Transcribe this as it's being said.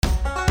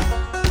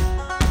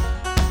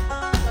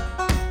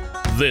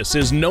This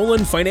is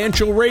Nolan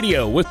Financial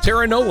Radio with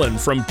Tara Nolan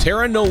from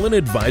Tara Nolan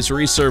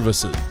Advisory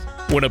Services.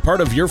 When a part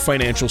of your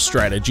financial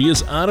strategy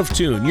is out of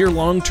tune, your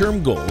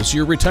long-term goals,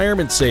 your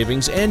retirement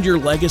savings, and your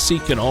legacy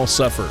can all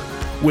suffer.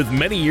 With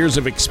many years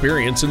of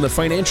experience in the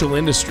financial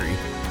industry,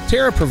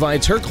 Tara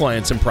provides her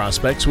clients and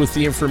prospects with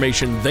the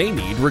information they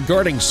need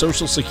regarding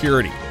Social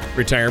Security,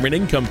 retirement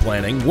income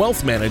planning,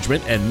 wealth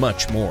management, and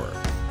much more.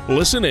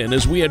 Listen in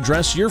as we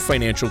address your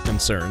financial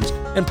concerns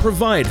and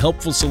provide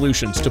helpful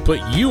solutions to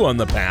put you on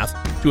the path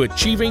to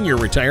achieving your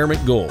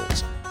retirement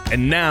goals.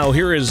 And now,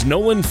 here is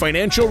Nolan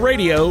Financial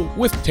Radio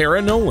with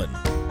Tara Nolan.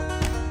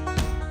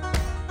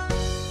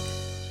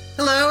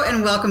 Hello,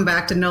 and welcome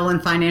back to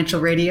Nolan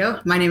Financial Radio.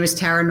 My name is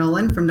Tara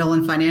Nolan from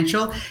Nolan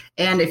Financial.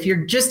 And if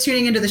you're just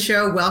tuning into the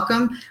show,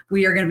 welcome.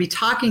 We are going to be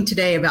talking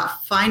today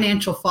about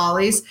financial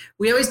follies.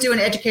 We always do an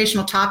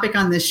educational topic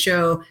on this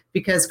show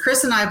because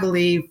Chris and I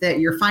believe that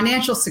your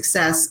financial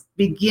success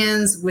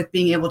begins with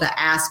being able to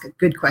ask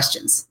good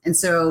questions. And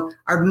so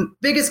our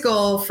biggest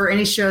goal for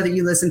any show that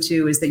you listen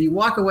to is that you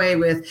walk away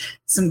with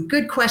some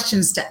good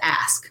questions to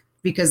ask,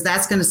 because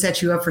that's going to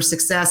set you up for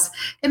success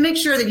and make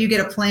sure that you get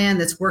a plan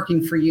that's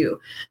working for you.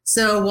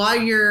 So while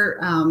you're,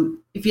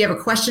 if you have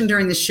a question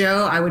during the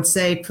show, I would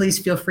say, please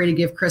feel free to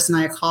give Chris and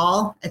I a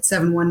call at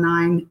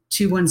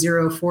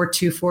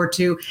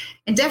 719-210-4242.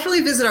 And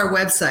definitely visit our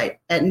website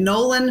at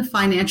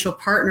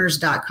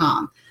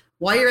nolanfinancialpartners.com.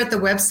 While you're at the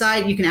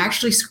website, you can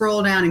actually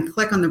scroll down and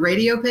click on the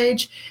radio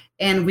page.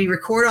 And we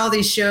record all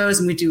these shows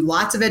and we do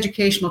lots of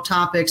educational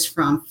topics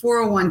from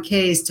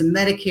 401ks to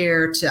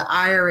Medicare to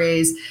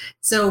IRAs.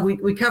 So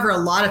we cover a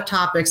lot of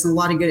topics and a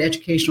lot of good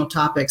educational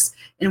topics.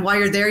 And while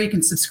you're there, you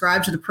can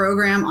subscribe to the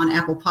program on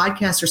Apple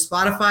Podcasts or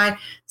Spotify.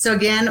 So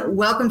again,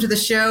 welcome to the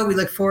show. We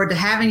look forward to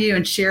having you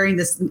and sharing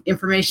this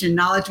information and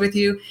knowledge with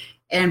you.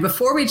 And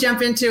before we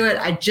jump into it,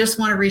 I just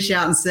want to reach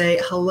out and say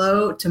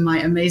hello to my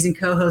amazing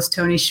co-host,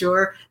 Tony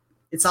Shore.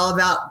 It's all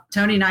about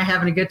Tony and I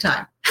having a good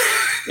time.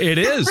 It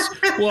is.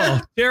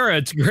 Well, Tara,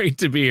 it's great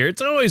to be here.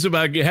 It's always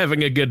about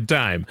having a good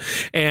time.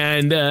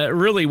 And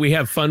really, we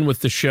have fun with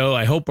the show.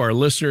 I hope our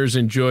listeners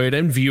enjoy it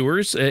and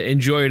viewers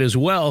enjoy it as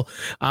well.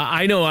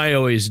 I know I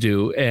always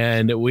do.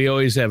 And we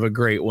always have a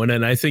great one.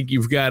 And I think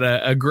you've got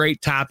a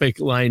great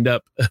topic lined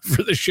up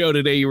for the show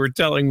today. You were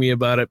telling me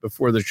about it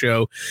before the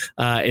show.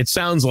 It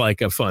sounds like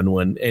a fun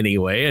one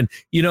anyway. And,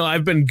 you know,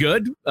 I've been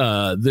good.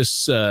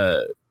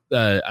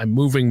 I'm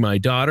moving my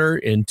daughter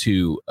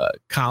into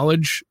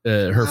college,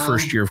 her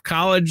first year of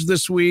college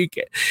this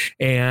week,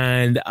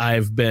 and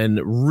I've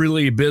been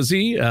really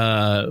busy.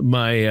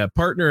 My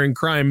partner in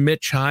crime,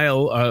 Mitch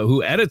Heil,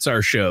 who edits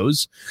our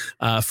shows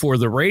for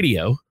the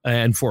radio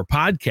and for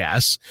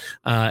podcasts,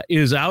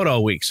 is out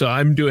all week. So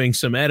I'm doing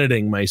some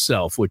editing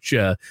myself, which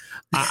I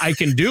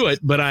can do it,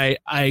 but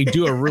I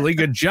do a really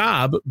good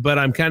job, but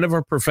I'm kind of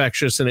a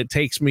perfectionist, and it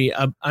takes me,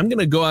 I'm going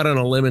to go out on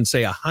a limb and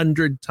say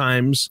 100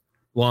 times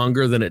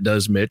longer than it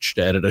does Mitch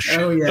to edit a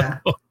show. Oh, yeah.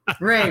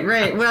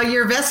 Right. Well,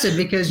 you're vested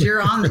because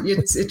you're on.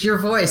 It's your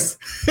voice.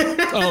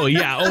 Oh,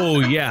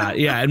 yeah.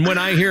 And when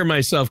I hear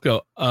myself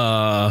go,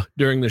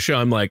 during the show,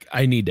 I'm like,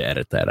 I need to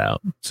edit that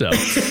out. So,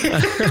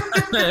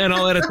 and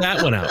I'll edit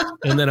that one out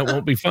and then it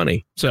won't be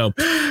funny. So,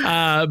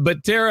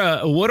 but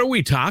Tara, what are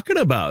we talking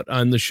about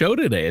on the show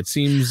today? It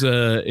seems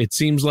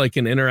like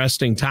an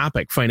interesting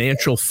topic,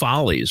 financial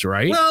follies,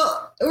 right?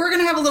 Well, we're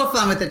going to have a little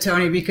fun with it,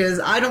 Tony, because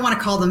I don't want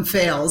to call them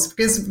fails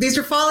because these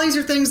are follies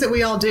or things that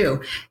we all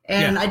do.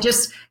 And yeah. I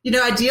just,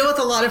 I deal with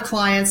a lot of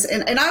clients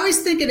and I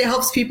always think it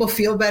helps people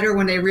feel better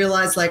when they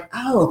realize like,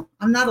 oh,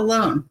 I'm not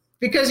alone.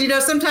 Because,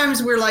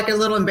 sometimes we're like a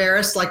little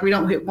embarrassed, like we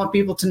don't want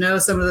people to know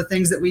some of the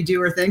things that we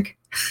do or think.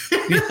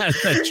 Yeah,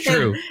 that's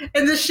true.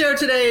 And this show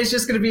today is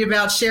just going to be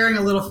about sharing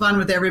a little fun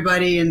with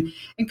everybody and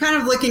kind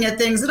of looking at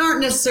things that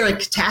aren't necessarily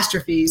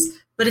catastrophes.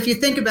 But if you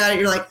think about it,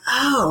 you're like,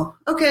 oh,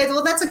 okay,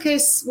 well, that's a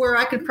case where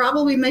I could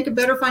probably make a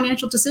better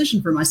financial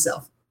decision for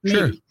myself. Maybe.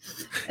 Sure.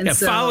 And yeah,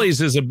 follies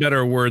is a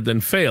better word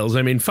than fails.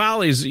 I mean,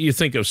 follies, you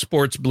think of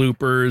sports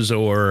bloopers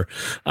or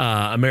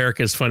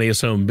America's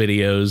Funniest Home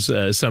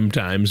Videos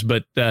sometimes,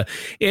 but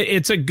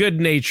it's a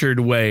good-natured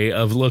way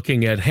of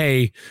looking at,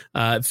 hey,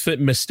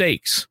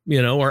 mistakes,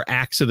 or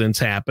accidents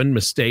happen,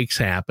 mistakes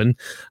happen.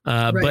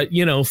 Right. But,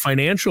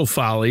 financial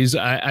follies,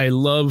 I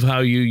love how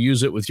you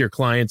use it with your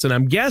clients. And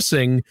I'm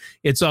guessing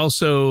it's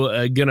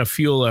also going to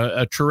fuel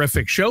a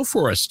terrific show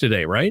for us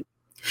today, right?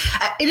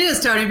 It is,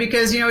 Tony,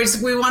 because,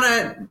 we want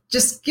to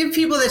just give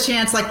people the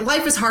chance, like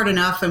life is hard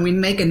enough and we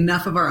make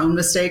enough of our own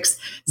mistakes.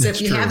 So That's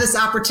if you true. Have this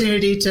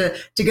opportunity to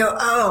go,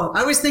 oh,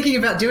 I was thinking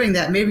about doing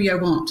that. Maybe I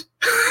won't.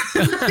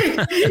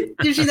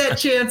 Gives you that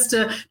chance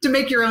to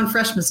make your own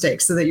fresh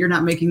mistakes so that you're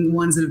not making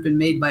ones that have been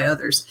made by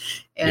others.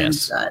 And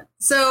yes.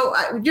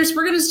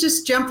 We're going to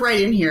just jump right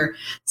in here.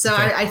 So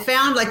okay. I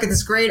found like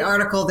this great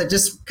article that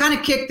just kind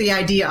of kicked the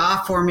idea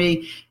off for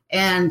me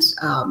and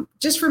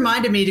just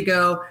reminded me to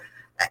go,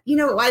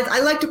 I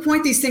like to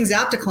point these things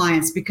out to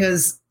clients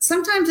because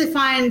sometimes they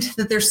find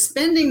that they're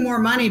spending more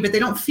money, but they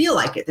don't feel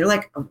like it. They're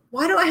like,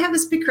 why do I have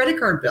this big credit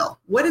card bill?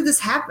 What did this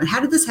happen? How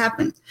did this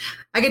happen?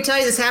 I can tell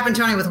you this happened,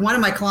 Tony, with one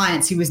of my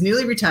clients. He was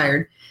newly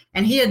retired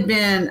and he had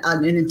been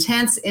an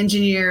intense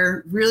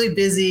engineer, really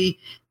busy.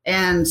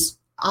 And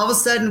all of a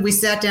sudden we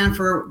sat down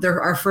for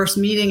our first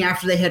meeting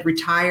after they had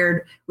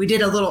retired. We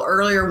did a little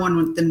earlier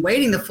one than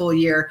waiting the full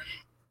year.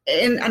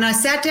 And I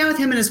sat down with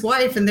him and his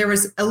wife, and there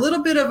was a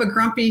little bit of a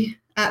grumpy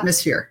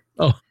atmosphere.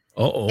 And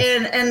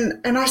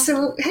I said,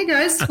 well, hey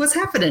guys, what's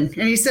happening?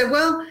 And he said,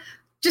 well,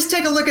 just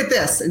take a look at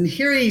this. And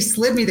here he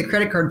slid me the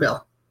credit card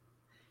bill.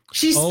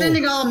 She's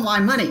spending all my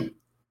money.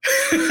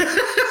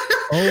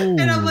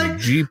 And I'm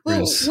like,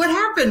 well, what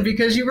happened?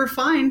 Because you were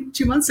fine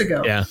 2 months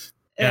ago. Yeah.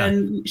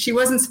 And she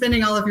wasn't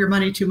spending all of your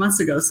money 2 months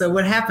ago. So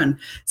what happened?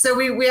 So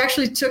we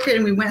actually took it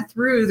and we went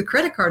through the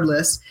credit card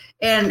list.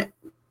 And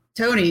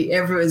Tony,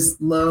 it was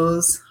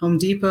Lowe's, Home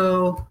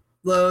Depot,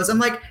 Lowe's. I'm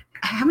like,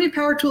 how many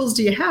power tools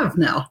do you have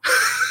now?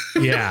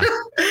 Yeah.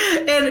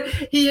 And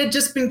he had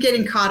just been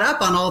getting caught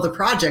up on all the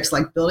projects,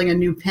 like building a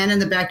new pen in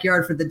the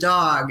backyard for the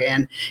dog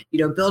and,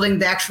 building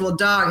the actual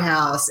dog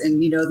house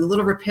and, the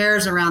little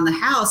repairs around the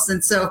house.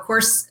 And so, of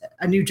course,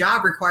 a new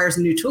job requires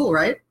a new tool,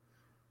 right?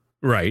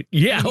 Right.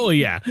 Yeah. Oh,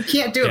 yeah. You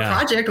can't do a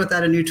project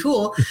without a new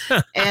tool.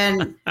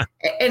 And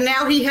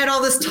now he had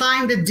all this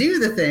time to do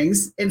the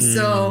things. And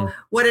so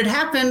what had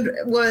happened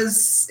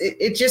was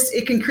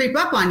it can creep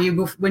up on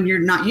you when you're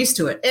not used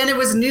to it. And it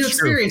was a new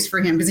experience for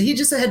him because he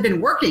just had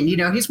been working.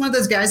 He's one of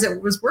those guys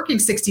that was working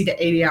 60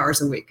 to 80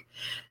 hours a week.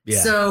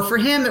 Yeah. So for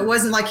him, it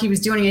wasn't like he was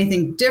doing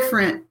anything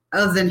different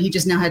other than he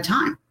just now had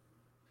time.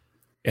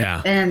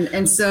 Yeah.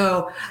 And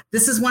so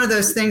this is one of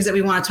those things that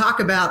we want to talk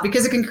about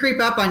because it can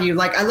creep up on you.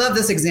 Like, I love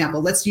this example.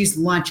 Let's use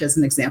lunch as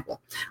an example.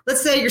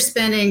 Let's say you're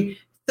spending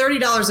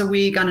 $30 a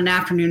week on an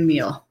afternoon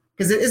meal,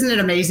 because isn't it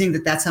amazing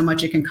that that's how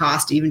much it can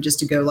cost even just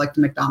to go like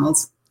to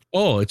McDonald's?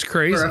 Oh, it's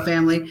crazy. For a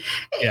family.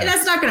 Yeah. And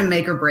that's not going to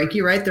make or break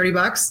you, right?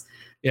 $30.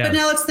 Yeah. But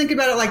now let's think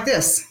about it like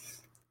this.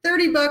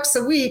 $30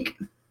 a week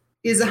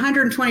is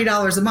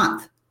 $120 a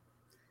month.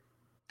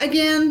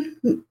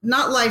 Again,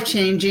 not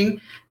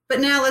life-changing, but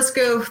now let's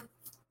go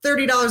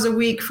 $30 a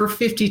week for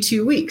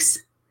 52 weeks.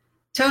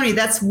 Tony,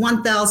 that's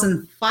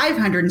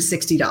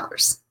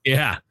 $1,560.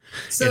 Yeah,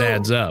 so it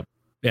adds up.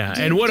 Yeah.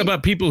 And what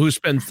about people who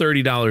spend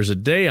 $30 a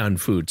day on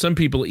food? Some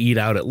people eat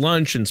out at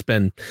lunch and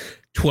spend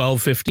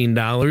 $12,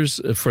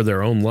 $15 for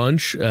their own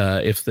lunch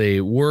if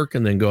they work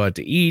and then go out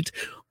to eat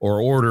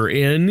or order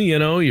in,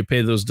 you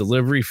pay those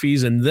delivery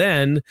fees, and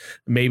then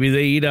maybe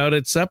they eat out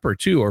at supper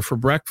too, or for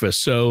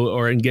breakfast.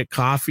 And get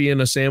coffee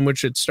and a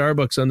sandwich at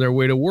Starbucks on their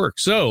way to work.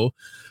 So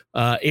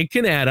it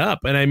can add up.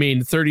 And I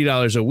mean,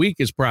 $30 a week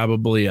is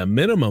probably a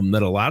minimum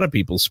that a lot of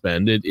people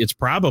spend. It's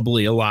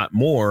probably a lot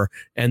more,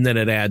 and then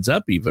it adds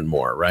up even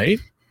more, right?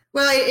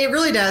 Well, it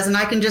really does. And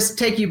I can just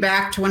take you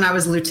back to when I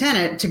was a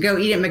lieutenant. To go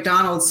eat at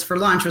McDonald's for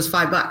lunch was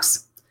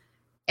 $5.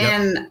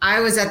 And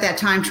I was at that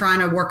time trying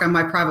to work on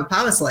my private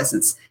pilot's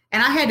license.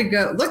 And I had to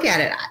go look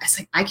at it. I was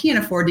like, I can't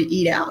afford to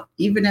eat out,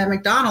 even at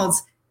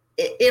McDonald's,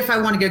 if I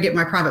want to go get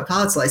my private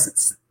pilot's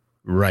license.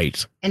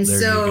 Right. And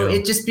so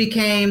it just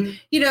became,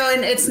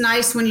 and it's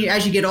nice when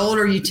as you get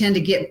older, you tend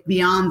to get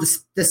beyond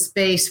the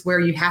space where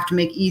you have to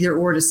make either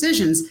or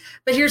decisions.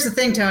 But here's the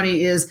thing,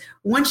 Tony, is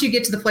once you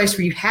get to the place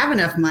where you have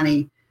enough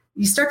money,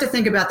 you start to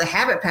think about the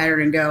habit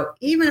pattern and go,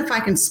 even if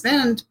I can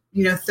spend,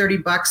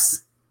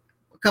 $30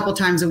 a couple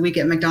times a week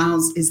at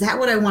McDonald's, is that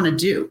what I want to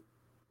do?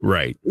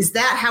 Right. Is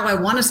that how I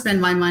want to spend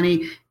my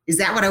money? Is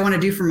that what I want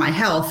to do for my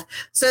health?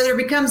 So there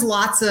becomes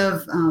lots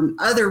of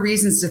other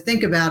reasons to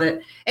think about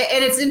it.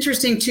 And it's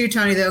interesting too,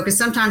 Tony, though, because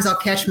sometimes I'll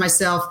catch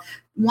myself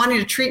wanting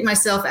to treat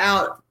myself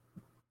out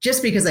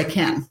just because I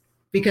can.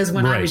 Because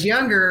when I was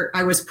younger,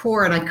 I was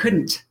poor and I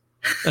couldn't.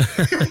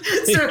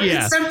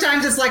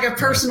 Sometimes it's like a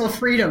personal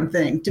freedom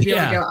thing to be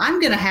able to go, I'm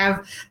going to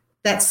have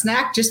that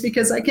snack just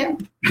because I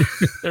can.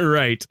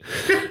 Right.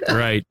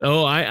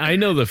 Oh, I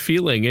know the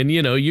feeling. And,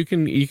 you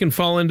can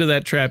fall into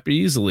that trap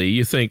easily.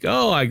 You think,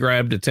 I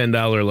grabbed a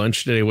 $10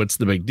 lunch today. What's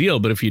the big deal?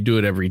 But if you do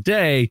it every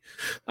day,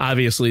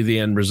 obviously the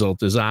end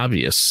result is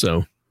obvious.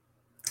 So.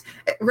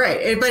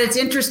 Right. But it's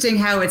interesting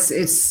how it's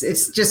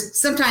just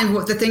sometimes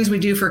what the things we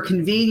do for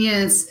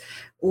convenience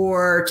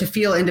or to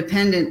feel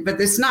independent,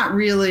 but it's not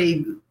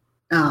really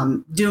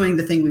doing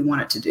the thing we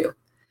want it to do.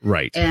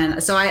 Right.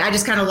 And so I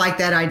just kind of like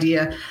that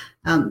idea.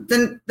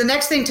 Then the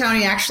next thing,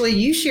 Tony, actually,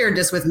 you shared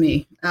this with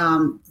me.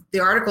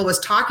 The article was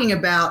talking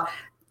about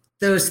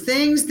those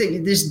things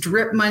that just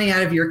drip money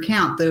out of your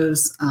account,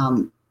 those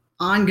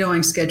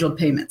ongoing scheduled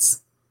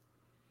payments.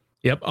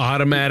 Yep.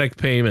 Automatic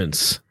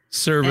payments,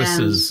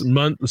 services,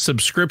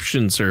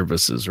 subscription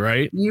services,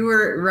 right? You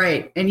were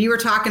right. And you were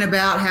talking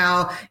about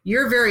how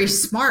you're very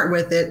smart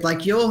with it.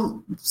 Like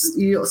you'll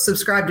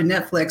subscribe to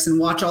Netflix and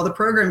watch all the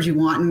programs you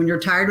want. And when you're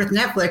tired with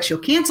Netflix, you'll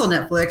cancel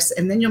Netflix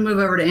and then you'll move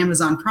over to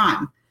Amazon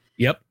Prime.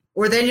 Yep.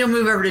 Or then you'll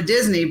move over to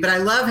Disney. But I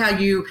love how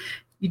you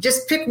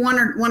just pick one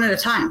at a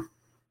time.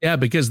 Yeah,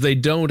 because they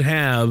don't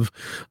have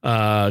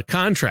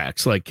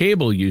contracts like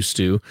cable used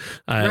to.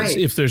 Right.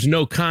 If there's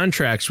no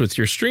contracts with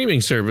your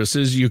streaming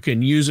services, you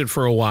can use it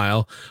for a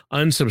while,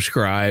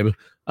 unsubscribe,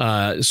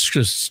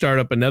 start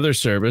up another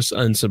service,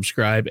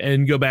 unsubscribe,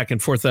 and go back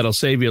and forth. That'll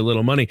save you a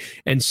little money.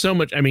 And so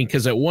much, I mean,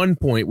 because at one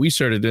point we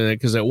started doing it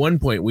because at one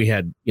point we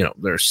had,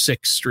 there are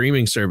 6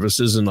 streaming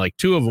services and like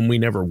 2 of them we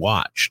never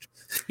watched,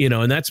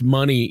 and that's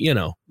money,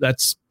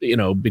 that's,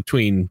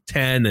 between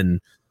 $10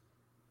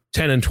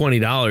 and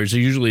 $20.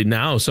 Usually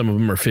now some of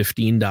them are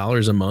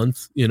 $15 a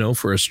month,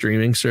 for a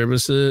streaming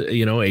service,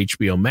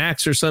 HBO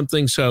Max or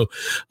something. So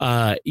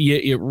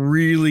it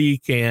really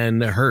can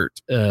hurt.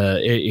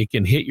 It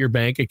can hit your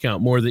bank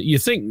account more than you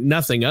think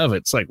nothing of it.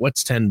 It's like,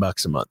 what's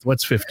 $10 a month?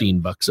 What's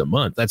 $15 a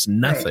month? That's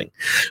nothing.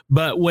 Right.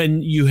 But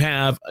when you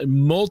have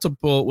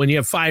when you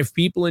have 5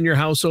 people in your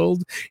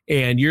household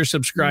and you're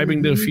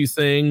subscribing to a few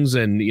things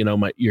and,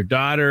 your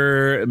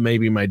daughter,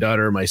 maybe my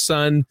daughter or my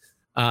son,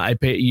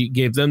 you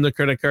gave them the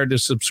credit card to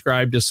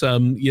subscribe to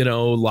some,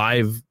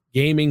 live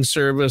gaming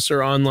service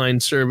or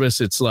online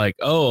service. It's like,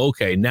 oh,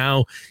 okay.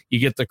 Now you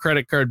get the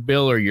credit card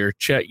bill or your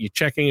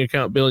checking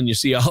account bill and you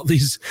see all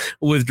these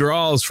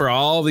withdrawals for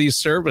all these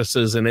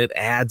services and it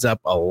adds up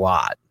a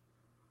lot.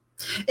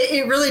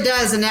 It really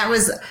does. And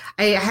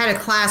I had a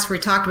class where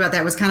we talked about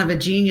that was kind of a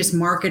genius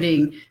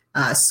marketing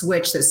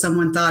switch that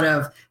someone thought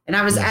of. And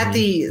I was at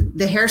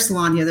the hair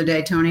salon the other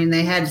day, Tony, and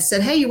they had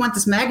said, hey, you want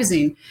this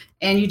magazine?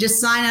 And you just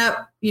sign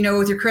up,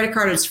 with your credit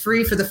card. It's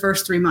free for the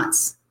first 3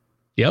 months.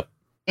 Yep.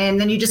 And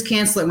then you just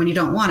cancel it when you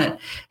don't want it.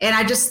 And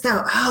I just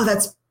thought, oh,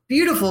 that's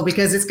beautiful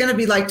because it's going to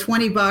be like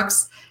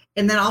 $20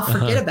 and then I'll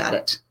forget about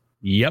it.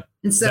 Yep.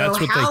 And so that's what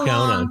they count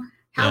on.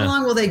 How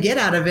long will they get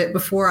out of it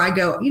before I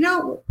go,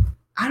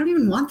 I don't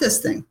even want this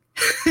thing.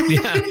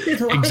 Yeah,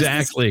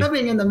 exactly. It's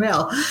coming in the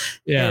mail.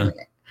 Yeah.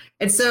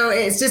 And so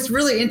it's just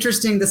really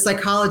interesting, the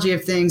psychology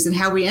of things and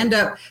how we end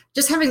up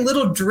just having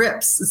little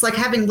drips. It's like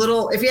having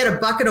if you had a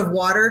bucket of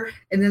water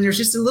and then there's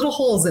just little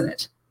holes in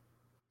it.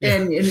 Yeah.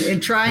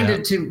 And trying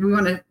we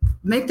want to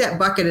make that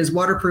bucket as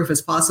waterproof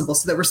as possible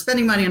so that we're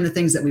spending money on the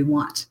things that we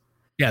want.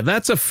 Yeah,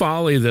 that's a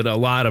folly that a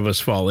lot of us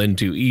fall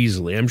into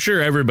easily. I'm sure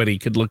everybody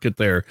could look at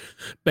their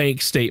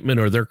bank statement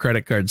or their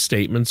credit card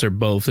statements or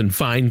both and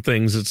find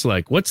things. It's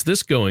like, what's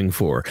this going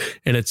for?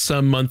 And it's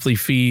some monthly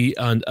fee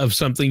of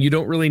something you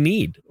don't really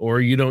need or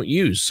you don't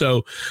use.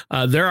 So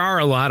there are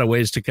a lot of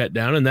ways to cut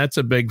down, and that's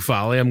a big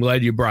folly. I'm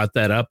glad you brought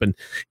that up. And,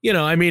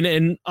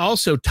 and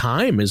also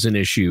time is an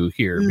issue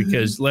here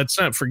because let's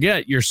not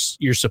forget you're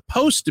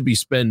supposed to be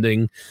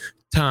spending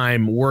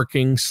time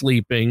working,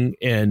 sleeping,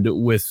 and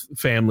with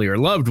family or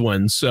loved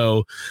ones.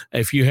 So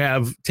if you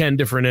have 10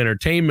 different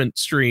entertainment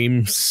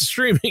streaming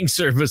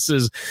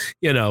services,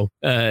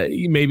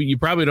 maybe you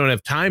probably don't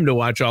have time to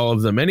watch all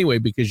of them anyway,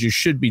 because you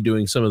should be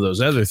doing some of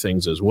those other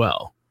things as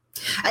well.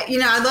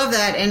 I love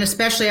that. And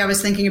especially I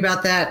was thinking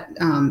about that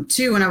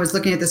too when I was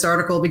looking at this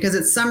article, because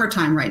it's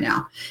summertime right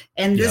now.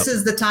 And this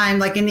is the time,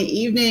 like in the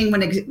evening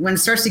when it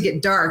starts to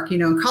get dark,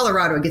 in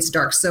Colorado, it gets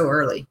dark so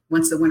early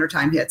once the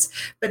wintertime hits.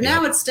 But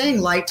now it's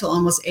staying light till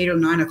almost 8 or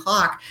 9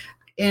 o'clock.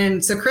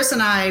 And so Chris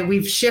and I,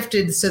 we've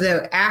shifted so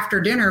that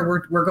after dinner,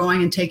 we're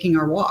going and taking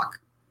our walk.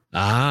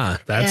 Ah,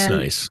 that's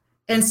nice.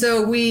 And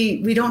so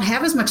we don't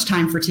have as much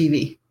time for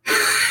TV.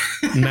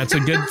 And that's a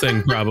good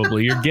thing,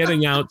 probably. You're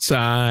getting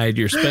outside,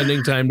 you're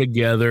spending time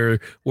together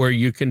where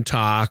you can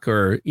talk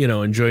or,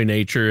 enjoy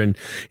nature. And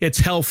it's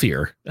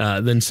healthier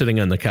than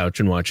sitting on the couch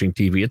and watching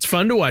TV. It's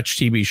fun to watch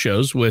TV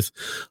shows with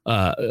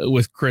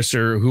Chris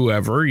or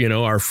whoever,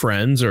 our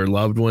friends or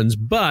loved ones.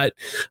 But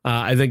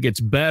I think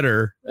it's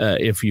better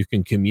if you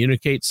can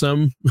communicate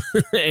some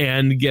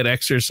and get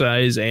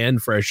exercise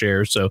and fresh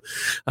air. So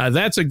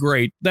that's a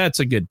good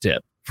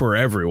tip for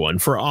everyone,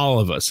 for all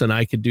of us. And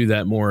I could do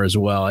that more as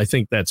well. I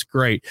think that's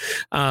great.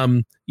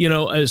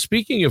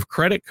 Speaking of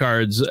credit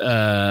cards,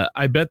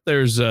 I bet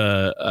there's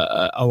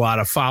a lot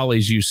of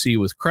follies you see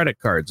with credit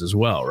cards as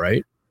well,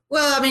 right?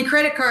 Well, I mean,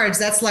 credit cards,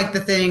 that's like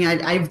the thing.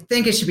 I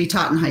think it should be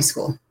taught in high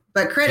school.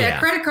 But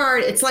credit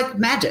card, it's like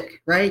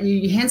magic, right?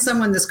 You hand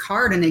someone this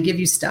card and they give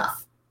you stuff.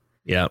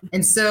 Yeah.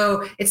 And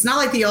so it's not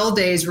like the old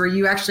days where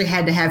you actually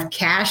had to have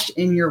cash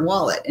in your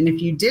wallet. And if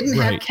you didn't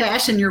have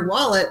cash in your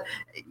wallet,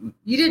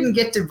 you didn't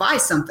get to buy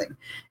something.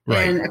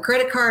 Right. And a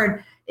credit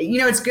card,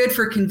 it's good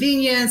for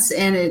convenience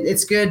and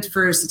it's good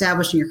for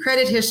establishing your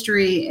credit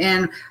history.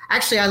 And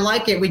actually, I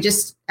like it. We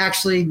just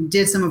actually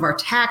did some of our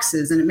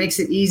taxes and it makes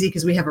it easy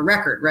because we have a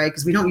record, right?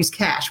 Because we don't use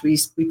cash. We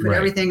put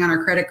everything on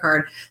our credit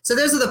card. So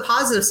those are the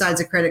positive sides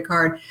of credit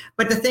card.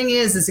 But the thing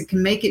is it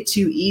can make it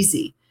too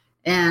easy.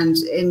 And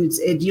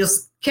you'll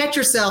catch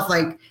yourself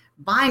like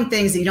buying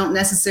things that you don't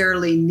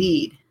necessarily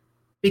need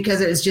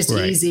because it's just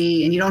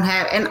easy and you don't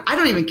have, and I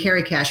don't even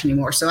carry cash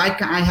anymore. So I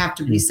have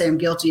to say I'm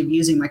guilty of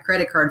using my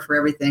credit card for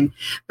everything,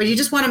 but you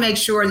just want to make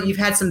sure that you've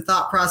had some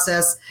thought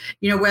process,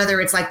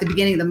 whether it's like the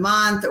beginning of the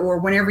month or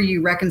whenever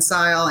you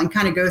reconcile and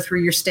kind of go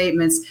through your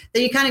statements,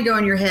 that you kind of go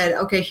in your head,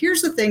 okay,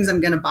 here's the things I'm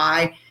going to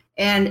buy.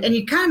 And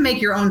you kind of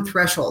make your own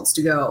thresholds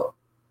to go,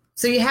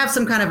 So you have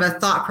some kind of a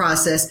thought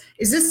process.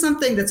 Is this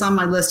something that's on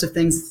my list of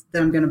things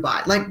that I'm going to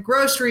buy? Like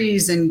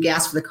groceries and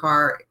gas for the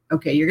car.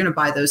 Okay, you're going to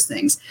buy those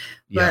things.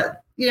 Yeah. But,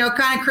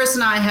 kind of Chris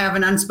and I have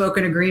an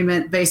unspoken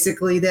agreement,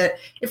 basically, that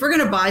if we're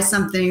going to buy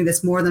something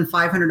that's more than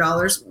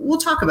 $500, we'll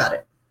talk about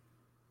it.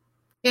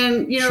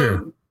 And,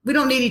 Sure. we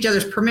don't need each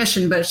other's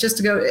permission, but it's just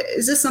to go,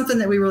 is this something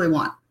that we really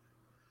want?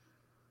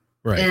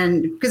 Right.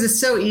 And because it's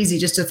so easy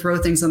just to throw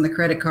things on the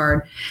credit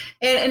card.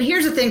 And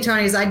here's the thing,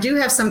 Tony, is I do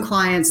have some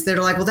clients that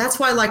are like, well, that's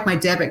why I like my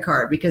debit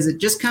card, because it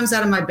just comes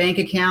out of my bank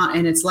account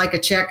and it's like a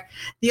check.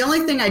 The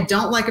only thing I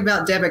don't like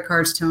about debit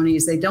cards, Tony,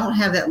 is they don't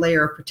have that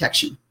layer of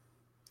protection.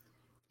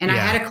 And I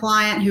had a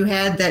client who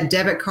had that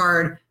debit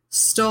card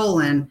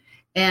stolen.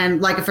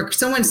 And like if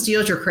someone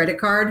steals your credit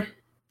card,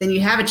 then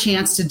you have a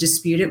chance to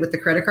dispute it with the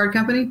credit card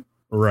company.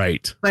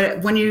 Right.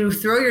 But when you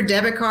throw your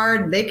debit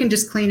card, they can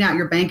just clean out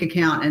your bank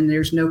account and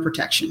there's no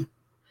protection.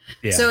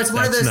 Yeah, so it's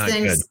one of those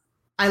things. Good.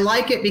 I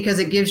like it because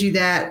it gives you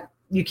that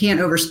you can't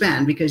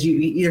overspend because you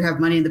either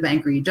have money in the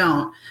bank or you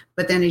don't.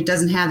 But then it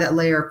doesn't have that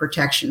layer of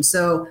protection.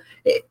 So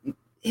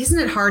isn't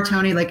it hard,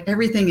 Tony? Like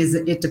everything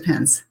it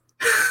depends.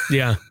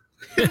 Yeah.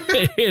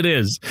 It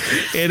is.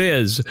 It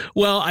is.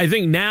 Well, I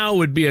think now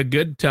would be a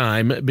good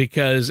time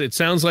because it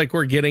sounds like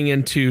we're getting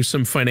into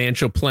some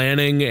financial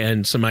planning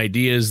and some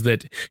ideas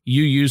that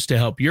you use to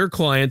help your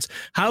clients.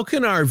 How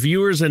can our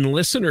viewers and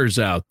listeners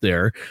out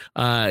there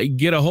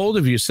get a hold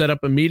of you, set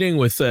up a meeting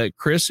with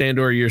Chris and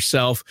or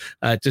yourself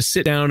to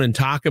sit down and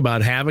talk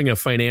about having a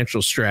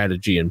financial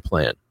strategy and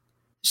plan?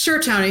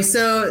 Sure, Tony.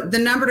 So the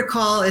number to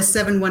call is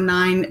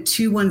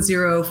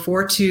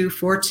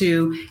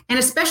 719-210-4242. And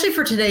especially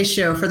for today's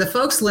show, for the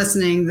folks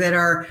listening that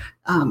are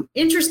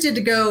interested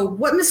to go,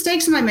 what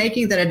mistakes am I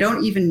making that I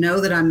don't even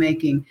know that I'm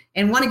making?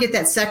 And want to get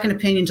that second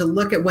opinion to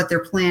look at what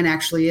their plan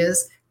actually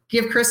is,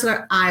 give Chris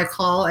and I a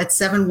call at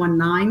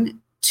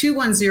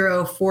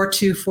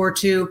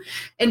 719-210-4242.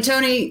 And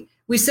Tony,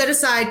 we set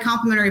aside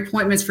complimentary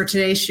appointments for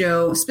today's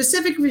show,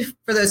 specifically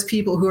for those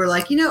people who are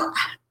like,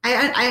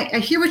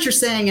 I hear what you're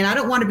saying, and I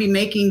don't want to be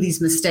making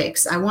these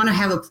mistakes. I want to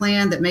have a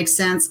plan that makes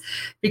sense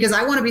because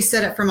I want to be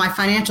set up for my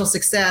financial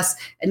success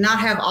and not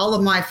have all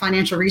of my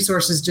financial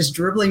resources just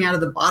dribbling out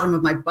of the bottom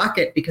of my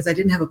bucket because I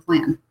didn't have a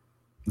plan.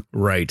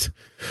 Right.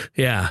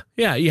 Yeah.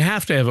 Yeah. You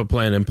have to have a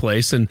plan in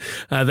place. And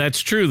that's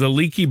true. The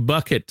leaky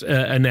bucket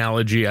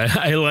analogy.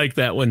 I like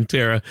that one,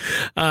 Tara.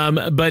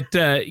 But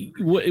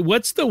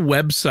what's the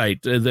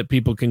website that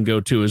people can go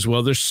to as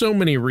well? There's so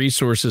many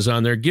resources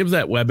on there. Give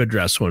that web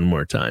address one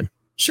more time.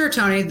 Sure,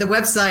 Tony. The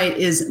website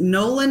is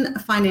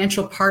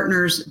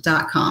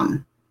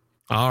nolanfinancialpartners.com.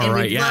 All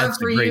right. Yeah, it's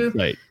a great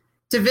site.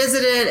 To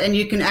visit it, and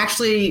you can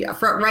actually,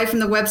 right from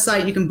the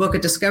website, you can book a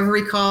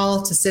discovery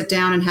call to sit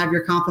down and have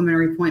your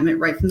complimentary appointment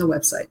right from the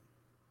website.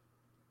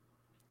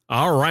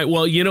 All right.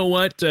 Well, you know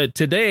what?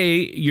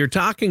 Today, you're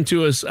talking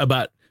to us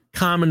about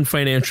common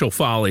financial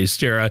follies,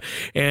 Tara,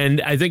 and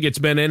I think it's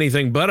been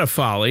anything but a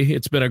folly.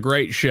 It's been a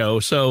great show.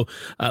 So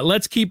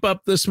let's keep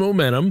up this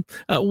momentum.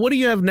 What do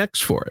you have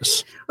next for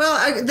us?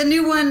 Well, the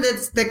new one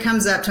that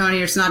comes up,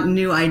 Tony, it's not a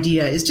new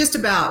idea. It's just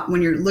about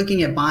when you're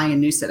looking at buying a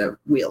new set of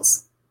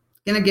wheels.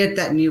 Going to get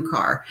that new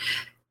car.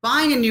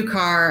 Buying a new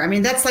car, I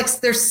mean, that's like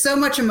there's so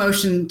much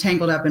emotion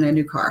tangled up in a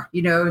new car.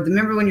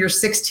 Remember when you're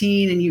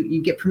 16 and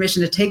you get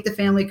permission to take the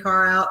family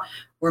car out,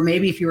 or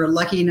maybe if you were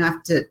lucky enough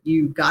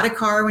you got a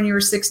car when you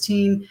were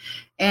 16.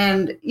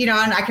 And, and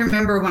I can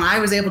remember when I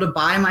was able to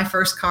buy my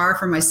first car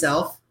for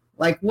myself,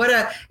 like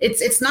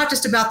it's not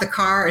just about the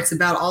car, it's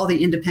about all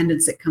the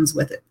independence that comes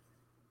with it.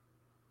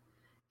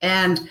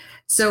 And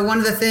so one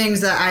of the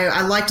things that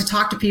I like to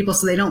talk to people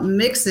so they don't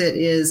mix it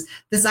is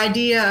this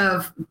idea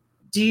of,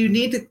 do you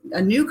need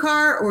a new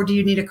car or do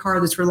you need a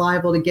car that's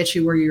reliable to get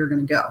you where you're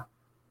going to go?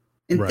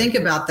 And think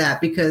about that,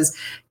 because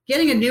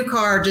getting a new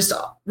car just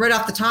right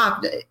off the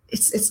top,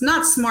 it's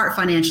not smart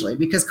financially,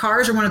 because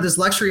cars are one of those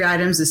luxury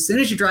items. As soon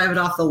as you drive it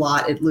off the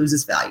lot, it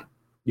loses value.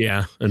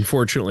 Yeah,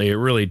 unfortunately, it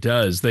really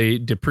does. They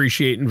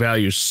depreciate in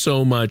value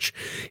so much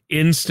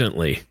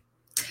instantly.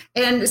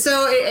 And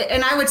so,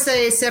 and I would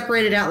say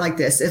separate it out like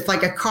this. If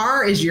like a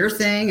car is your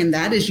thing and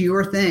that is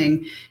your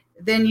thing,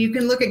 then you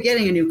can look at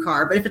getting a new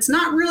car. But if it's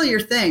not really your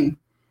thing,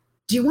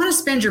 do you want to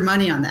spend your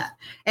money on that?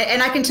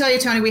 And I can tell you,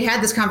 Tony, we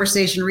had this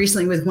conversation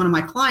recently with one of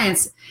my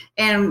clients,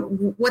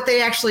 and what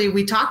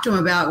we talked to him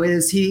about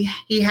was he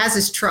has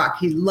his truck.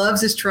 He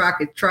loves his truck.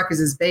 His truck is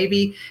his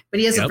baby, but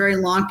he has a very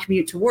long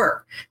commute to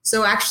work.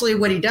 So actually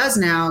what he does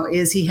now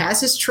is he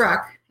has his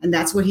truck, and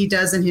that's what he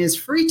does in his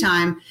free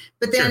time.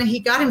 But then he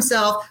got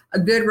himself a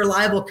good,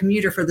 reliable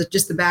commuter for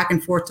just the back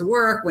and forth to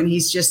work when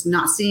he's just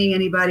not seeing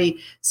anybody.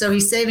 So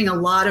he's saving a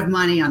lot of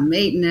money on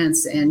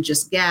maintenance and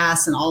just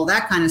gas and all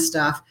that kind of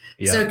stuff.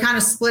 Yeah. So kind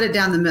of split it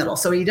down the middle.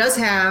 So he does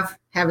have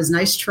his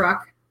nice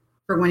truck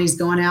for when he's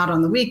going out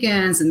on the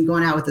weekends and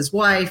going out with his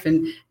wife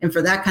and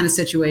for that kind of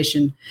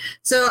situation.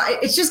 So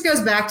it just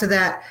goes back to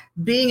that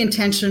being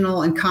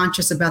intentional and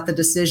conscious about the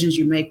decisions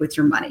you make with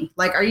your money.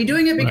 Like, are you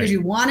doing it because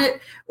you want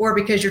it or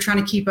because you're trying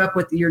to keep up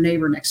with your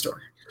neighbor next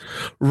door?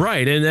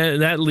 Right.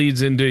 And that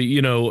leads into,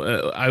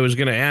 I was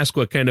going to ask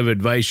what kind of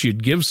advice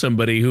you'd give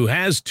somebody who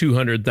has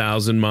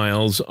 200,000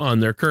 miles on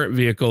their current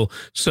vehicle.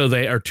 So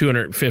they are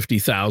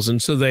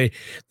 250,000. So they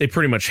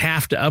pretty much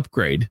have to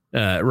upgrade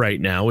right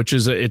now, which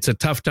is it's a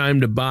tough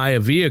time to buy a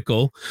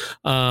vehicle.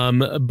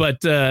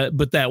 But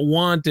that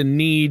want and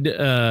need,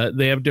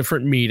 they have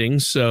different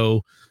meetings.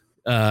 So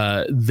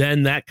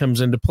then that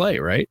comes into play,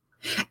 right?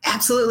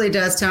 Absolutely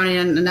does, Tony.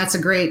 And that's a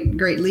great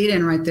lead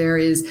in right there,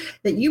 is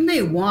that you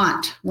may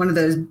want one of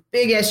those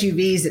big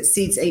SUVs that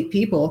seats 8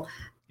 people.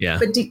 Yeah.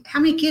 But how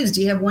many kids?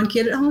 Do you have one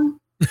kid at home?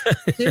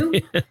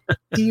 2?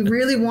 Do you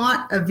really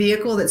want a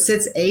vehicle that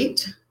sits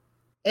 8?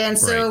 And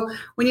so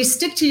when you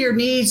stick to your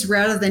needs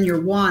rather than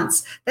your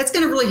wants, that's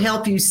going to really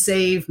help you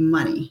save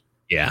money.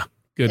 Yeah.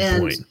 Good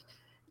point.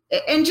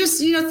 And just,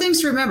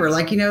 things to remember,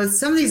 like,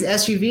 some of these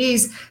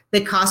SUVs,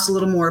 they cost a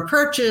little more to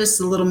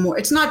purchase, a little more.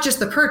 It's not just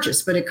the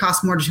purchase, but it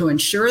costs more to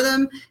insure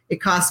them.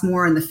 It costs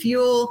more in the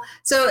fuel.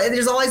 So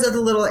there's always other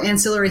little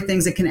ancillary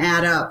things that can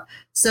add up.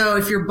 So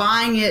if you're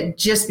buying it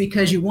just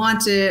because you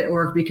want it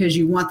or because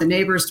you want the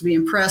neighbors to be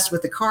impressed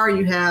with the car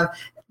you have,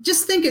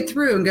 just think it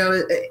through and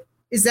go,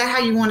 is that how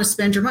you want to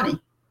spend your money?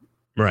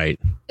 Right.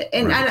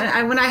 And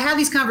I, when I have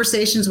these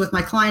conversations with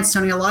my clients,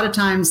 Tony, a lot of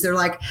times they're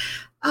like,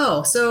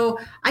 oh, so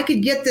I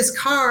could get this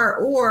car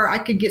or I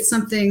could get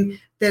something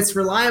that's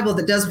reliable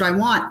that does what I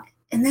want.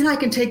 And then I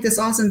can take this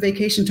awesome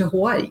vacation to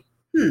Hawaii.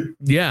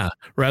 Yeah.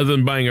 Rather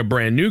than buying a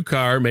brand new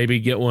car, maybe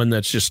get one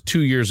that's just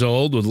 2 years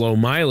old with low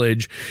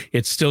mileage.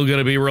 It's still going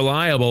to be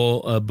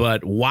reliable,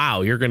 but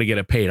wow, you're going to get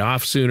it paid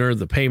off sooner.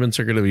 The payments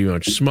are going to be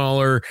much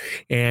smaller.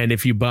 And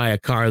if you buy a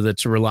car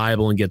that's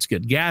reliable and gets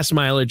good gas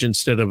mileage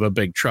instead of a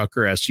big truck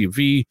or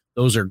SUV,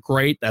 those are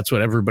great. That's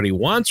what everybody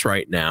wants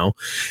right now.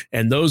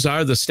 And those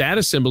are the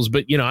status symbols.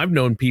 But, I've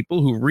known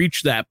people who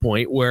reach that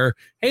point where,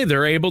 hey,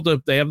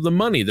 they have the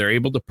money. They're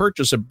able to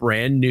purchase a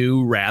brand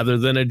new rather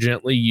than a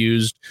gently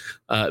used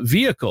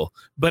vehicle.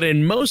 But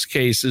in most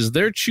cases,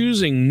 they're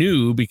choosing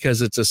new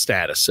because it's a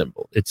status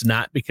symbol. It's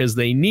not because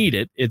they need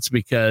it. It's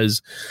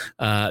because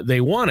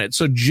they want it.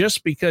 So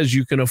just because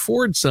you can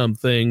afford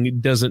something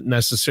doesn't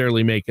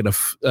necessarily make it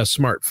a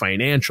smart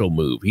financial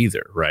move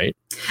either, right?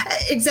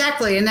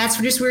 Exactly. And that's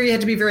just where you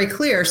have to be very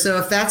clear. So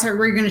if that's where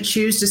you're going to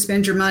choose to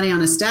spend your money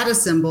on a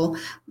status symbol,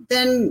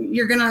 then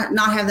you're going to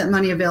not have that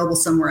money available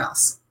somewhere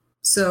else.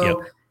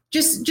 So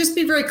just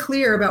be very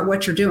clear about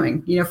what you're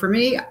doing. For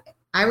me,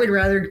 I would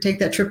rather take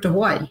that trip to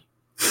Hawaii.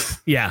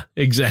 Yeah,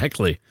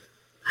 exactly.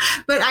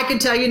 But I can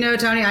tell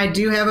Tony, I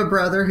do have a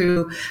brother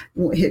who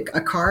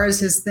a car is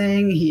his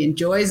thing. He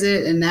enjoys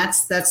it, and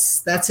that's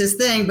his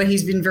thing. But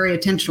he's been very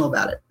intentional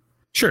about it.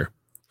 Sure.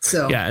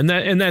 So yeah,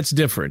 and that's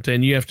different.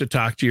 And you have to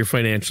talk to your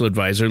financial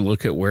advisor,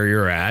 look at where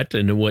you're at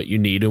and what you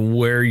need and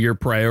where your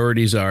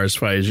priorities are as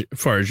far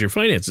as your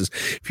finances.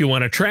 If you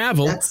want to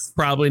travel,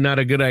 probably not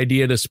a good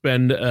idea to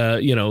spend,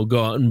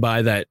 go out and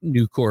buy that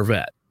new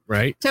Corvette.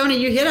 Right. Tony,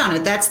 you hit on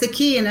it. That's the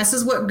key. And this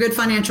is what good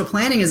financial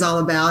planning is all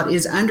about,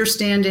 is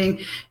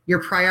understanding your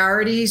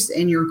priorities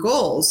and your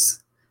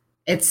goals.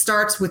 It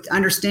starts with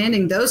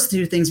understanding those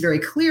 2 things very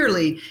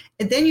clearly.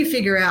 And then you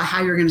figure out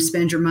how you're going to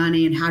spend your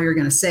money and how you're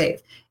going to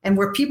save. And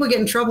where people get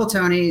in trouble,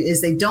 Tony,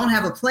 is they don't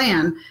have a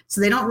plan. So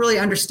they don't really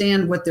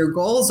understand what their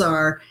goals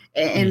are.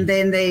 And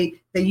then they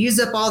use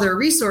up all their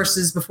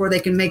resources before they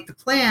can make the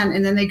plan.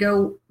 And then they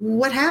go,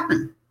 what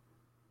happened?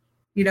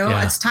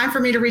 It's time for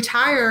me to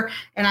retire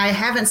and I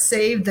haven't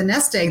saved the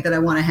nest egg that I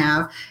want to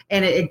have.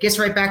 And it gets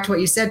right back to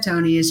what you said,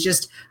 Tony, is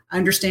just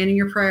understanding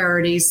your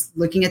priorities,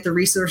 looking at the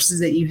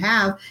resources that you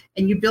have,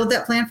 and you build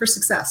that plan for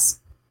success.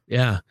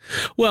 Yeah.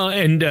 Well,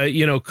 and,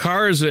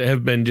 cars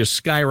have been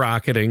just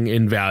skyrocketing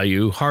in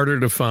value,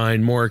 harder to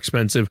find, more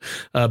expensive.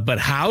 But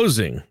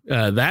housing,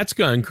 that's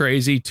gone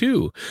crazy,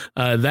 too.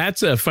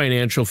 That's a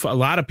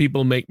lot of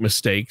people make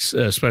mistakes,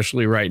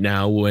 especially right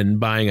now when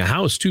buying a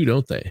house, too,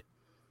 don't they?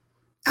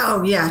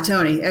 Oh, yeah,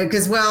 Tony,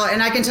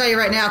 and I can tell you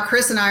right now,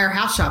 Chris and I are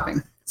house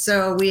shopping.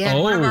 So we had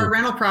one of our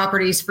rental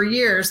properties for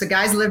years. The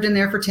guy's lived in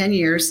there for 10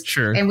 years.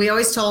 Sure. And we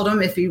always told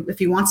him if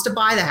he wants to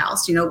buy the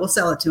house, we'll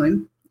sell it to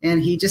him.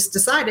 And he just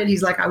decided,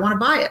 he's like, I want to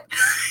buy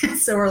it.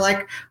 So we're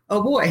like,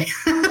 oh boy,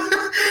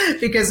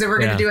 because we're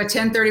going to do a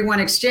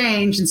 1031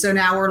 exchange. And so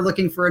now we're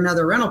looking for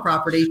another rental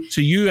property. So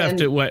you have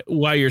to,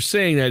 while you're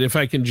saying that, if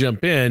I can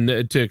jump in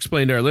to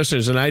explain to our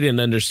listeners, and I didn't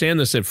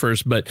understand this at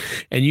first,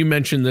 and you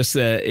mentioned this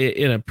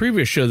in a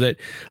previous show, that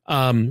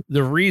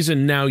the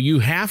reason now you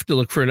have to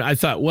look for it, I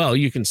thought, well,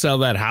 you can sell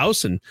that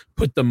house and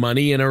put the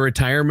money in a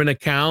retirement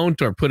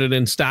account or put it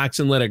in stocks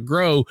and let it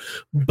grow.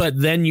 But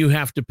then you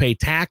have to pay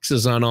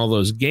taxes on all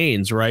those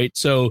gains, right?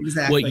 So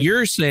What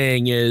you're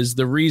saying is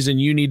the reason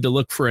you need to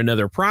look for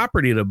another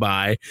property to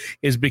buy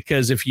is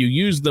because if you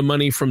use the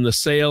money from the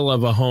sale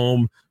of a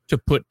home to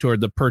put toward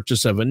the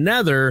purchase of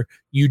another,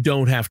 you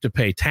don't have to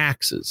pay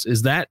taxes.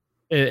 Is that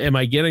Am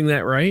I getting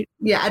that right?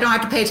 Yeah, I don't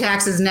have to pay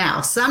taxes now.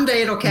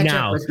 Someday it'll catch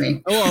up with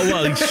me. Oh,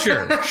 well,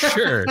 sure.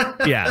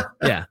 Yeah.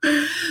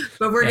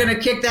 But we're going to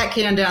kick that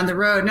can down the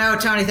road. No,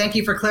 Tony, thank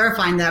you for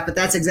clarifying that, but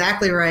that's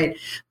exactly right.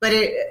 But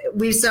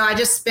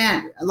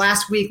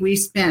last week, we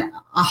spent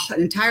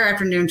an entire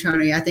afternoon,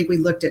 Tony. I think we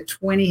looked at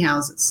 20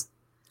 houses.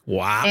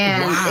 Wow.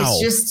 And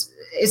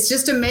it's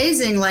just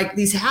amazing. Like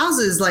these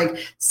houses, like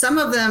some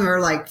of them are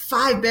like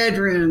 5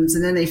 bedrooms,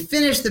 and then they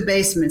finish the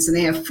basements, and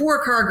they have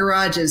 4-car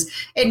garages.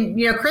 And,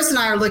 Chris and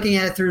I are looking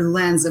at it through the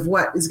lens of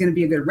what is going to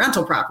be a good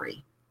rental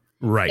property.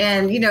 Right.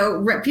 And,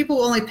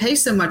 people only pay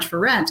so much for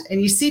rent. And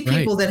you see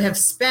people that have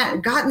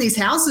gotten these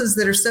houses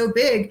that are so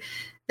big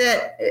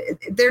that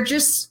they're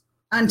just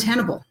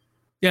untenable.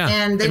 Yeah.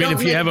 And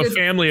if you have a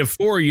family of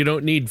 4, you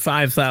don't need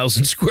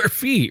 5,000 square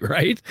feet,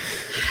 right?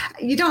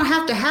 You don't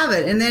have to have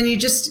it. And then you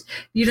just,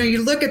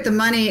 you look at the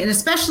money, and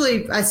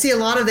especially I see a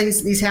lot of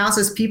these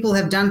houses, people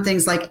have done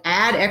things like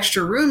add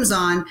extra rooms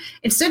on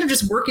instead of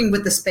just working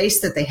with the space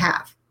that they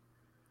have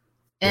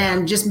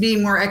and just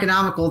being more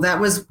economical. That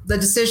was the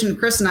decision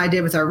Chris and I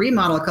did with our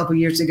remodel a couple of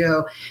years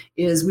ago.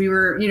 Is we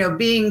were,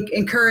 being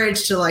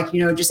encouraged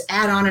to just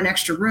add on an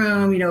extra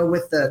room,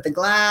 with the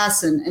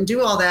glass and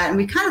do all that. And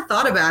we kind of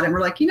thought about it, and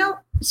we're like,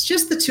 it's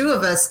just the 2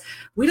 of us.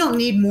 We don't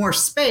need more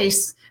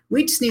space.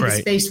 We just need the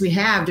space we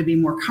have to be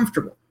more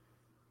comfortable.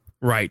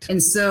 Right.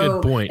 And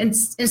so good point.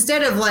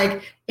 Instead of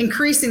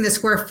increasing the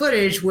square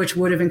footage, which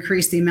would have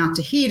increased the amount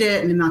to heat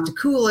it and the amount to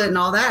cool it and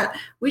all that,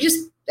 we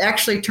just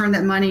actually turned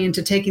that money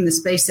into taking the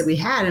space that we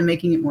had and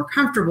making it more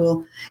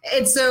comfortable.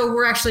 And so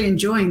we're actually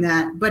enjoying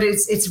that. But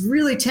it's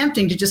really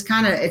tempting to just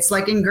it's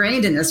like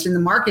ingrained in us in the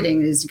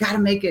marketing is you got to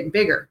make it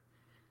bigger.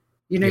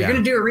 You're going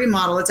to do a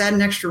remodel, let's add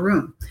an extra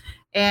room.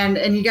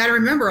 And you got to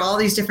remember all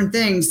these different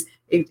things.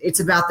 It's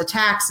about the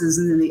taxes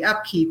and then the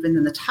upkeep and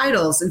then the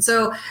titles. And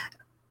so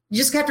you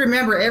just have to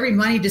remember every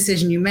money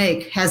decision you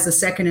make has the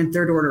second and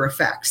third order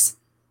effects.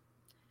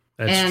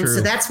 That's true.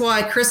 So that's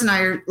why Chris and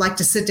I like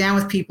to sit down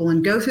with people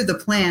and go through the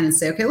plan and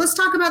say, okay, let's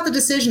talk about the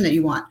decision that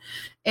you want.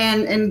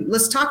 And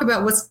let's talk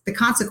about what's the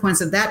consequence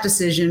of that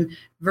decision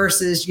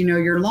versus,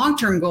 your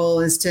long-term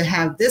goal is to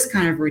have this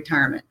kind of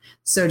retirement.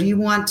 So do you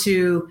want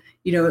to,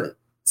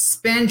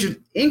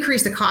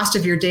 increase the cost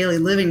of your daily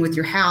living with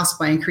your house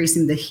by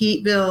increasing the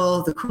heat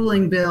bill, the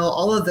cooling bill,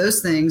 all of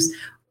those things?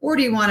 Or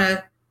do you want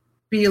to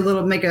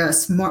make a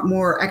smart,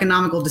 more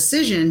economical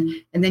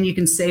decision, and then you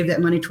can save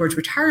that money towards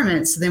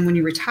retirement. So then when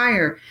you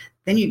retire,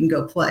 then you can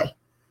go play.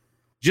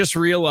 Just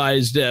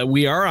realized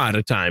we are out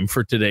of time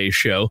for today's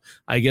show.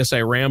 I guess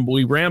we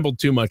rambled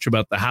too much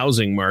about the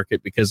housing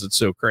market because it's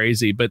so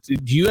crazy. But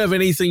do you have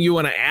anything you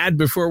want to add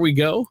before we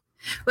go?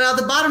 Well,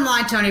 the bottom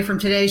line, Tony, from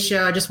today's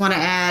show, I just want to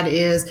add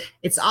is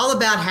it's all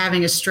about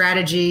having a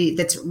strategy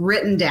that's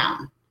written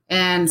down.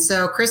 And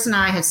so Chris and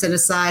I have set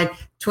aside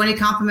 20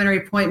 complimentary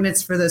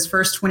appointments for those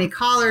first 20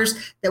 callers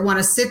that want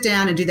to sit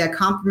down and do that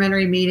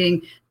complimentary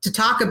meeting to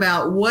talk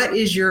about what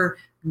is your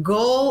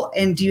goal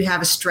and do you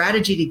have a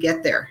strategy to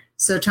get there?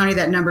 So Tony,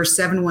 that number is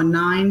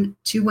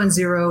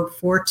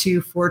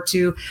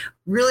 719-210-4242.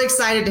 Really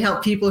excited to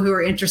help people who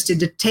are interested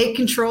to take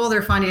control of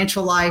their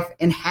financial life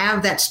and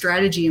have that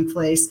strategy in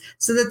place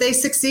so that they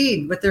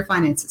succeed with their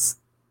finances.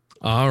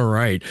 All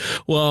right.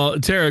 Well,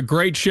 Tara,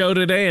 great show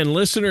today. And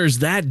listeners,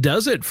 that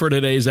does it for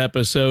today's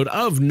episode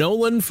of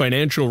Nolan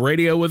Financial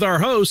Radio with our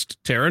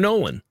host, Tara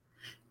Nolan.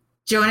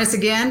 Join us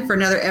again for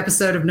another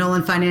episode of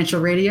Nolan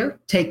Financial Radio.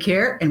 Take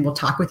care, and we'll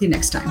talk with you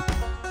next time.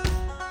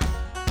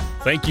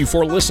 Thank you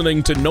for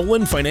listening to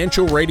Nolan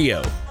Financial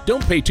Radio.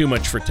 Don't pay too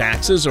much for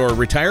taxes or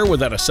retire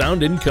without a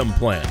sound income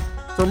plan.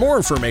 For more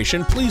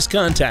information, please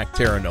contact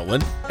Tara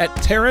Nolan at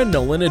Tara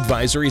Nolan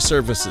Advisory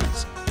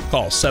Services.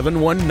 Call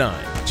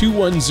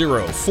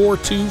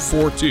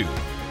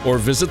 719-210-4242 or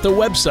visit the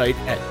website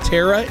at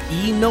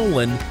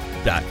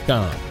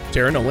taraenolan.com.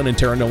 Tara Nolan and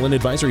Tara Nolan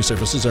Advisory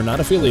Services are not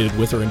affiliated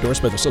with or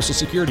endorsed by the Social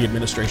Security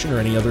Administration or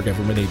any other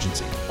government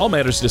agency. All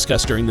matters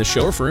discussed during this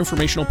show are for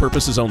informational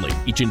purposes only.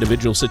 Each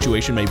individual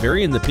situation may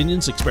vary, and the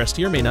opinions expressed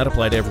here may not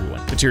apply to everyone.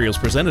 Materials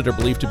presented are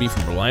believed to be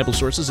from reliable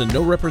sources, and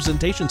no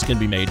representations can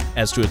be made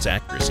as to its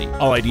accuracy.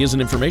 All ideas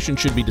and information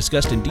should be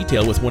discussed in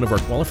detail with one of our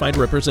qualified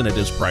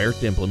representatives prior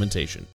to implementation.